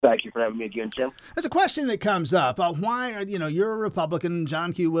Thank you for having me again, Jim. There's a question that comes up. Why, you're a Republican,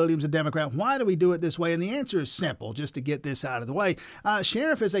 John Q. Williams, a Democrat. Why do we do it this way? And the answer is simple, just to get this out of the way.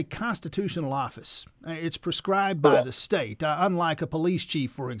 Sheriff is a constitutional office. It's prescribed by the state, unlike a police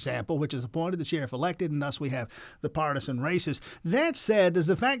chief, for example, which is appointed, the sheriff elected, and thus we have the partisan races. That said, does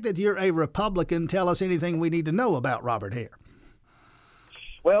the fact that you're a Republican tell us anything we need to know about Robert Hare?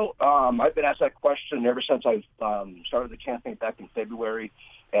 Well, I've been asked that question ever since I started the campaign back in February,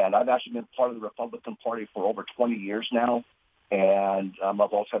 and I've actually been part of the Republican Party for over 20 years now, and I've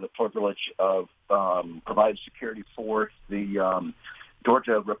also had the privilege of providing security for the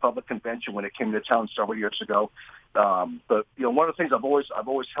Georgia Republican Convention when it came to town several years ago. But one of the things I've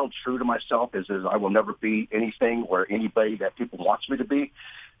always held true to myself is I will never be anything or anybody that people wants me to be.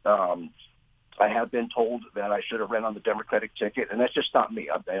 I have been told that I should have ran on the Democratic ticket, and that's just not me.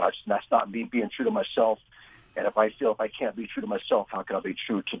 That's not me being true to myself. And if I feel if I can't be true to myself, how can I be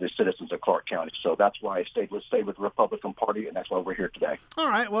true to the citizens of Clark County? So that's why I stayed with the Republican Party, and that's why we're here today. All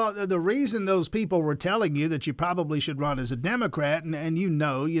right. Well, the reason those people were telling you that you probably should run as a Democrat, and you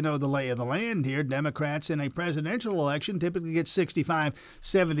know the lay of the land here, Democrats in a presidential election typically get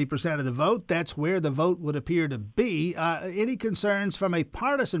 65-70% of the vote. That's where the vote would appear to be. Any concerns from a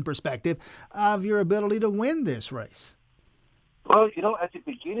partisan perspective of your ability to win this race? Well, at the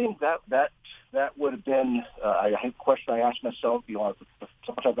beginning, that would have been a question I asked myself.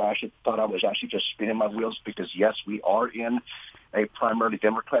 Sometimes I actually thought I was actually just spinning my wheels because, yes, we are in a primarily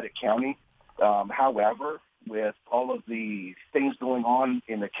Democratic county. However, with all of the things going on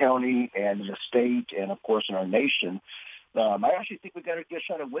in the county and in the state and, of course, in our nation, I actually think we got a good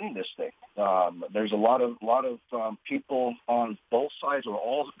shot at winning this thing. There's a lot of people on both sides or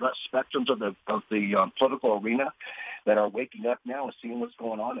all spectrums of the political arena that are waking up now and seeing what's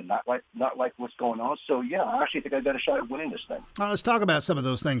going on and not like what's going on. So yeah, I actually think I got a shot at winning this thing. Well, let's talk about some of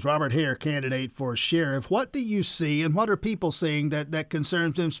those things. Robert Hare, candidate for sheriff. What do you see and what are people seeing that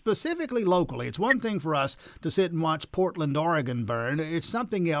concerns them specifically locally? It's one thing for us to sit and watch Portland, Oregon burn. It's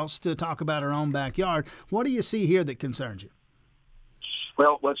something else to talk about our own backyard. What do you see here that concerns you?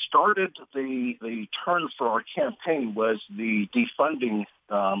 Well, what started the turn for our campaign was the defunding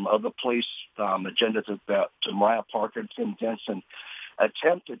of the police agenda that Mariah Parker and Tim Denson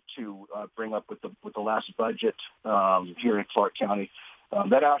attempted to bring up with the last budget here in Clark County.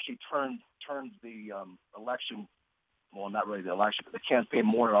 That actually turned the election, well, not really the election, but the campaign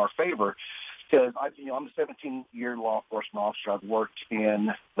more in our favor. Because I'm a 17-year law enforcement officer. I've worked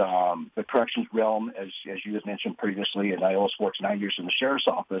in the corrections realm, as you had mentioned previously, and I also worked 9 years in the sheriff's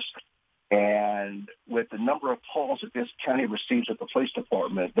office. And with the number of calls that this county receives at the police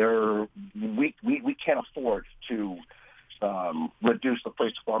department, we can't afford to reduce the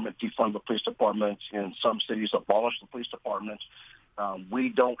police department, defund the police department. In some cities, abolish the police department. We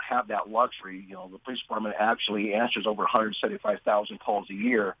don't have that luxury. The police department actually answers over 175,000 calls a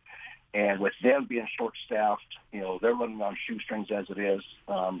year. And with them being short-staffed, they're running on shoestrings as it is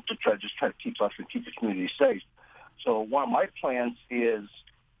to try to keep us and keep the community safe. So one of my plans is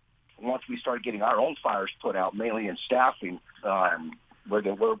once we start getting our own fires put out, mainly in staffing,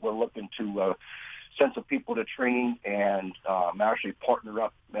 we're looking to send some people to training and actually partner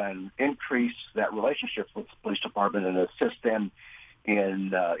up and increase that relationship with the police department and assist them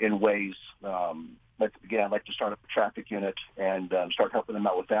in ways. I'd like to start up a traffic unit and start helping them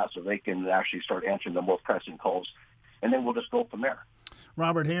out with that so they can actually start answering the more pressing calls. And then we'll just go from there.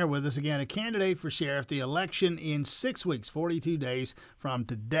 Robert Hare with us again, a candidate for sheriff. The election in 6 weeks, 42 days from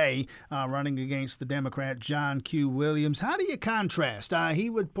today, running against the Democrat John Q. Williams. How do you contrast? He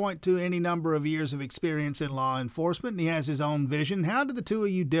would point to any number of years of experience in law enforcement, and he has his own vision. How do the two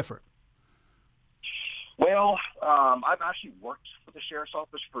of you differ? Well, I've actually worked for the sheriff's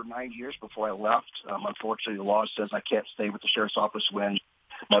office for 9 years before I left. Unfortunately, the law says I can't stay with the sheriff's office when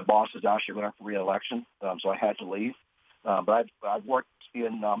my boss is actually running for re-election, so I had to leave. But I've worked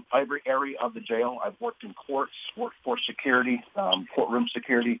in every area of the jail. I've worked in courts, workforce security, courtroom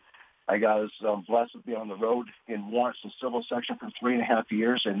security. I was blessed to be on the road in warrants and civil section for 3.5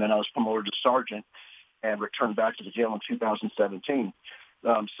 years, and then I was promoted to sergeant and returned back to the jail in 2017.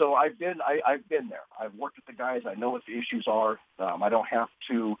 So I've been there. I've worked with the guys. I know what the issues are. I don't have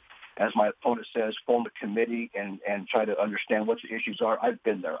to, as my opponent says, form a committee and try to understand what the issues are. I've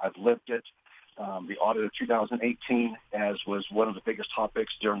been there. I've lived it. The audit of 2018, as was one of the biggest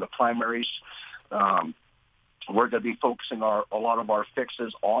topics during the primaries. We're going to be focusing a lot of our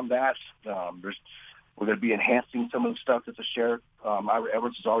fixes on that. We're going to be enhancing some of the stuff that the sheriff, Ira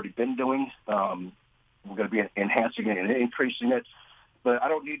Edwards, has already been doing. We're going to be enhancing it and increasing it. But I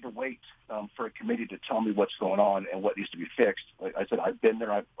don't need to wait for a committee to tell me what's going on and what needs to be fixed. Like I said, I've been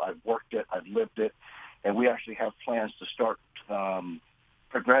there, I've worked it, I've lived it, and we actually have plans to start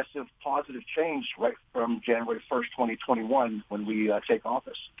progressive, positive change right from January 1st, 2021, when we take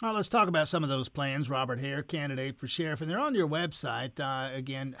office. Well, let's talk about some of those plans. Robert Hare, candidate for sheriff, and they're on your website.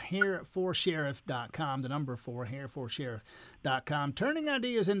 Again, hareforsheriff.com, the number 4, hareforsheriff.com. Turning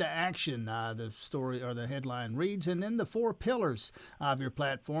ideas into action, the story or the headline reads, and then the 4 pillars of your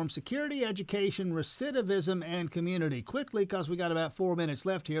platform: security, education, recidivism, and community. Quickly, because we got about 4 minutes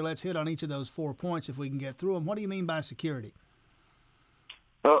left here, let's hit on each of those 4 points if we can get through them. What do you mean by security?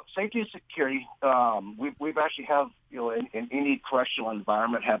 Well, safety and security, we've actually have, in any correctional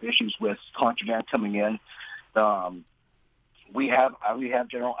environment, have issues with contraband coming in. We have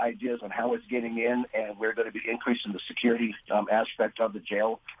general ideas on how it's getting in, and we're going to be increasing the security aspect of the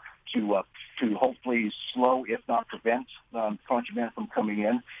jail to hopefully slow, if not prevent, contraband from coming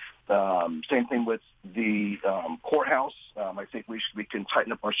in. Same thing with the courthouse. I think we can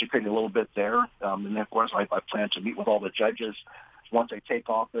tighten up our security a little bit there. And then, of course, I plan to meet with all the judges once they take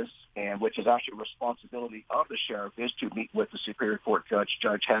office, and which is actually a responsibility of the sheriff, is to meet with the Superior Court Judge,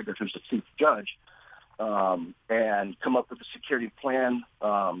 Judge Haggard, who's the chief judge, and come up with a security plan,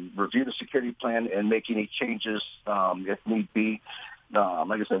 review the security plan, and make any changes if need be.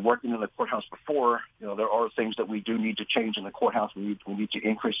 Like I said, working in the courthouse before, there are things that we do need to change in the courthouse. We need to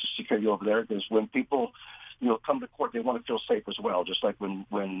increase the security over there, because when people come to court, they want to feel safe as well. Just like when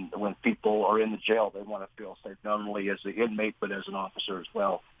people are in the jail, they want to feel safe not only as the inmate but as an officer as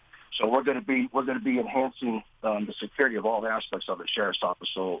well. So we're going to be enhancing the security of all the aspects of the sheriff's office,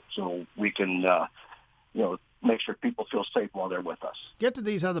 so we can make sure people feel safe while they're with us. Get to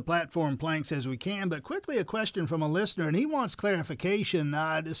these other platform planks as we can, but quickly a question from a listener, and he wants clarification,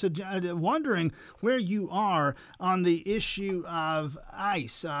 wondering where you are on the issue of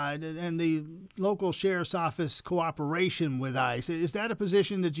ICE and the local sheriff's office cooperation with ICE. Is that a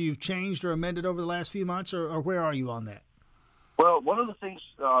position that you've changed or amended over the last few months, or where are you on that? Well, one of the things,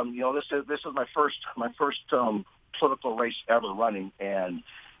 this is my first political race ever running, and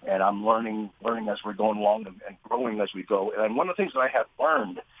I'm learning as we're going along and growing as we go. And one of the things that I have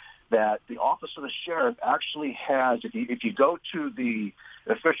learned, that the Office of the Sheriff actually has, if you go to the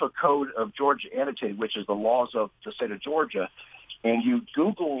official code of Georgia annotated, which is the laws of the state of Georgia, and you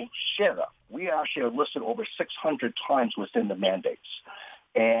Google sheriff, we actually are listed over 600 times within the mandates.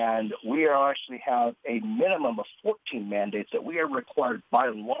 And we actually have a minimum of 14 mandates that we are required by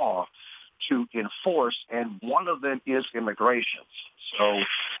law to enforce, and one of them is immigrations. So,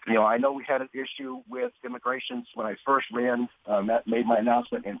 I know we had an issue with immigrations when I first ran, made my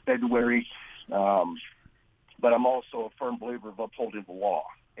announcement in February, but I'm also a firm believer of upholding the law.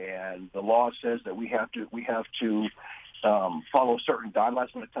 And the law says that we have to follow certain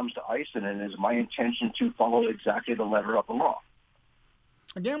guidelines when it comes to ICE, and it is my intention to follow exactly the letter of the law.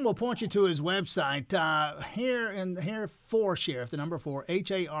 Again, we'll point you to his website, Hare for Sheriff, the number 4,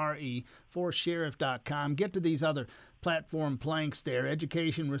 HARE, forsheriff.com. Get to these other platform planks there: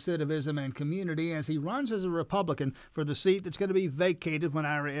 education, recidivism, and community, as he runs as a Republican for the seat that's going to be vacated when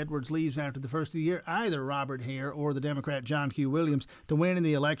Ira Edwards leaves after the first of the year. Either Robert Hare or the Democrat John Q. Williams to win in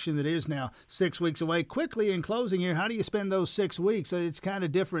the election that is now 6 weeks away. Quickly, in closing here, how do you spend those 6 weeks? It's kind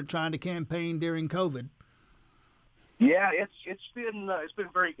of different trying to campaign during COVID. Yeah, it's been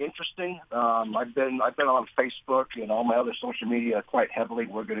very interesting. I've been on Facebook and all my other social media quite heavily.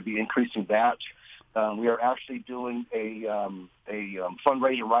 We're going to be increasing that. We are actually doing a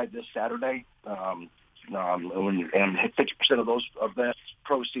fundraiser ride this Saturday, and 50% of that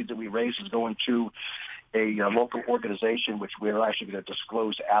proceeds that we raise is going to a local organization, which we're actually going to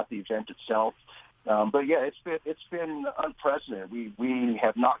disclose at the event itself. But yeah, it's been unprecedented. We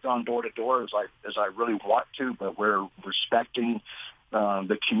have not gone door to door as I really want to, but we're respecting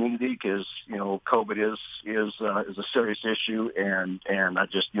the community, because COVID is a serious issue, and I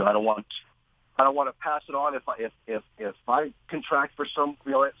just I don't want to pass it on if I contract for some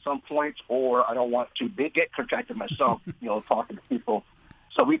at some point, or I don't want to get contracted myself. Talking to people.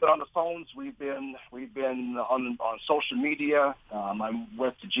 So we've been on the phones. We've been on social media. I'm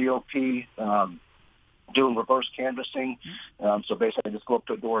with the GOP. Doing reverse canvassing. So basically, I just go up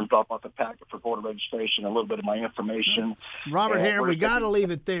to a door and drop off a packet for voter registration, a little bit of my information. Robert Hare, we got to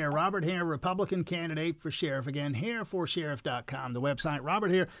leave it there. Robert Hare, Republican candidate for sheriff. Again, hareforsheriff.com, the website.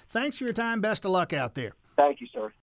 Robert Hare, thanks for your time. Best of luck out there. Thank you, sir.